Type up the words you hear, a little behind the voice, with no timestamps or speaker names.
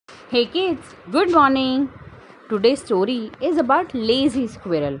Hey kids, good morning. Today's story is about lazy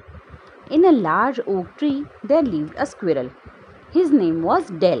squirrel. In a large oak tree there lived a squirrel. His name was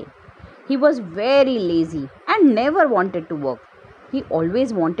Dell. He was very lazy and never wanted to work. He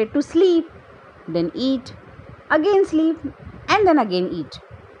always wanted to sleep, then eat, again sleep, and then again eat.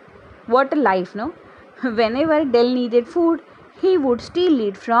 What a life, no? Whenever Dell needed food, he would steal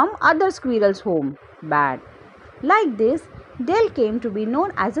it from other squirrels' home. Bad. Like this, Dell came to be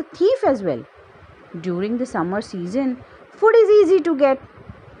known as a thief as well. During the summer season, food is easy to get,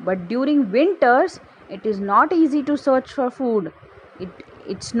 but during winters, it is not easy to search for food. It,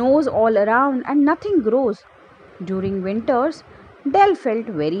 it snows all around and nothing grows. During winters, Dell felt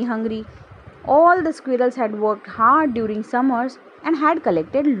very hungry. All the squirrels had worked hard during summers and had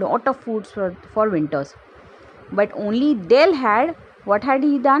collected lot of foods for winters. But only Dell had, what had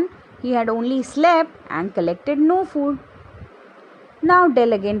he done? He had only slept and collected no food. Now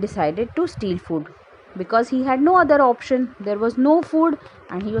Dell again decided to steal food because he had no other option. There was no food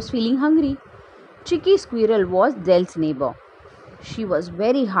and he was feeling hungry. Chicky Squirrel was Dell's neighbor. She was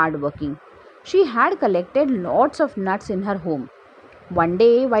very hardworking. She had collected lots of nuts in her home. One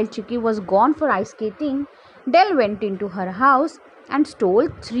day, while Chicky was gone for ice skating, Dell went into her house and stole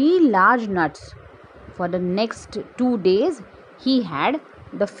 3 large nuts. For the next 2 days, he had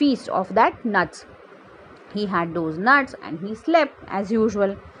the feast of that nuts. He had those nuts and he slept as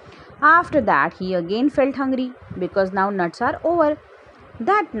usual. After that, he again felt hungry because now nuts are over.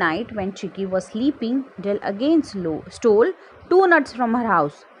 That night, when Chicky was sleeping, Dell again stole 2 nuts from her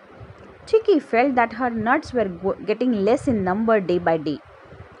house. Chicky felt that her nuts were getting less in number day by day.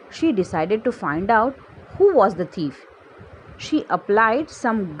 She decided to find out who was the thief. She applied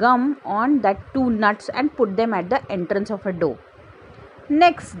some gum on that 2 nuts and put them at the entrance of her door.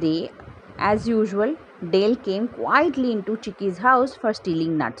 Next day, as usual, Dale came quietly into Chicky's house for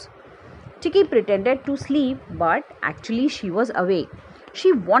stealing nuts. Chicky pretended to sleep, but actually she was awake.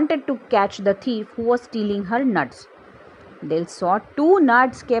 She wanted to catch the thief who was stealing her nuts. Dale saw 2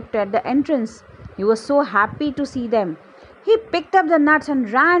 nuts kept at the entrance. He was so happy to see them. He picked up the nuts and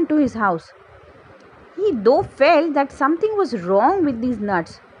ran to his house. He though felt that something was wrong with these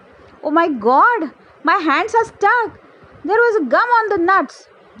nuts. Oh my God, my hands are stuck. There was gum on the nuts,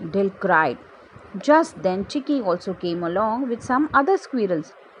 Dale cried. Just then Chicky also came along with some other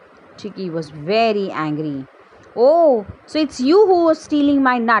squirrels. Chicky was very angry. Oh, so it's you who was stealing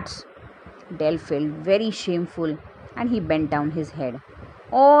my nuts. Dale felt very shameful and he bent down his head.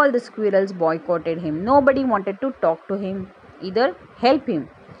 All the squirrels boycotted him. Nobody wanted to talk to him, either help him.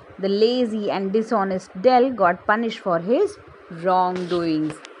 The lazy and dishonest Dell got punished for his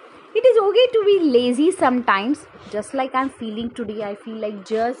wrongdoings. It is okay to be lazy sometimes, just like I'm feeling today. I feel like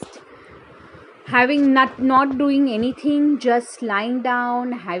just having not doing anything, just lying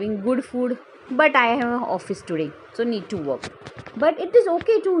down, having good food. But I have an office today, so need to work. But it is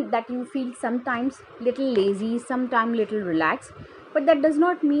okay too that you feel sometimes little lazy, sometimes little relaxed. But that does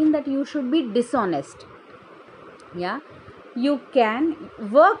not mean that you should be dishonest. Yeah, you can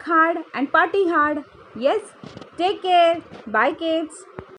work hard and party hard. Yes, take care. Bye, kids.